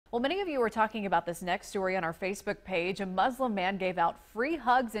Well, many of you are talking about this next story on our Facebook page. A Muslim man gave out free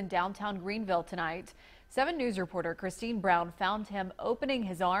hugs in downtown Greenville tonight. 7 News reporter Christine Brown found him opening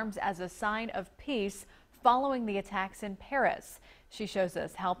his arms as a sign of peace following the attacks in Paris. She shows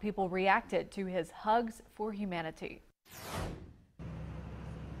us how people reacted to his hugs for humanity.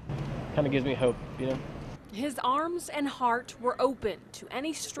 Kind of gives me hope, you know. His arms and heart were open to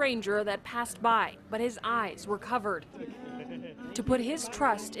any stranger that passed by, but his eyes were covered to put his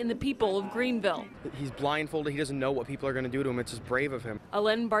trust in the people of Greenville. He's blindfolded. He doesn't know what people are going to do to him. It's just brave of him.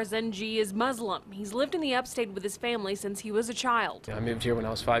 Alen Barzenji is Muslim. He's lived in the upstate with his family since he was a child. I moved here when I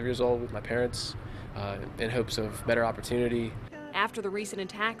was 5 years old with my parents in hopes of better opportunity. After the recent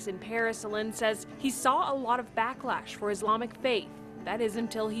attacks in Paris, Alen says he saw a lot of backlash for Islamic faith. That is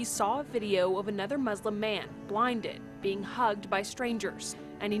until he saw a video of another Muslim man, blinded, being hugged by strangers.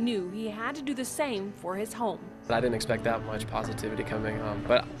 And he knew he had to do the same for his home. I didn't expect that much positivity coming,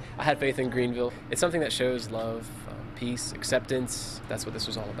 but I had faith in Greenville. It's something that shows love, peace, acceptance. That's what this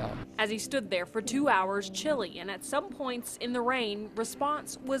was all about. As he stood there for 2 hours, chilly and at some points in the rain,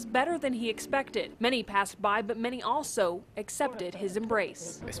 response was better than he expected. Many passed by, but many also accepted his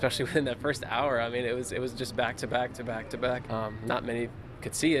embrace. Especially within that first hour. I mean, it was just back to back to back to back. Not many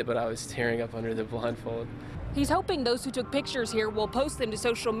could see it, but I was tearing up under the blindfold. He's hoping those who took pictures here will post them to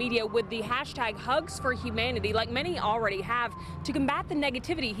social media with the hashtag #HugsForHumanity, like many already have, to combat the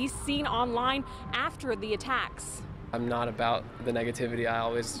negativity he's seen online after the attacks. I'm not about the negativity. I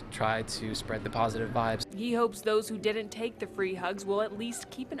always try to spread the positive vibes. He hopes those who didn't take the free hugs will at least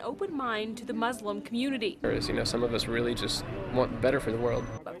keep an open mind to the Muslim community. Whereas, you know, some of us really just want better for the world.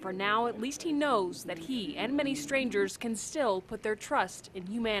 But for now, at least he knows that he and many strangers can still put their trust in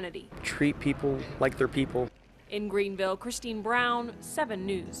humanity. Treat people like they're people. In Greenville, Christine Brown, 7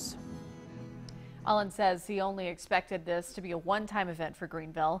 News. Alen says he only expected this to be a one-time event for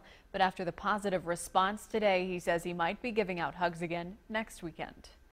Greenville, but after the positive response today, he says he might be giving out hugs again next weekend.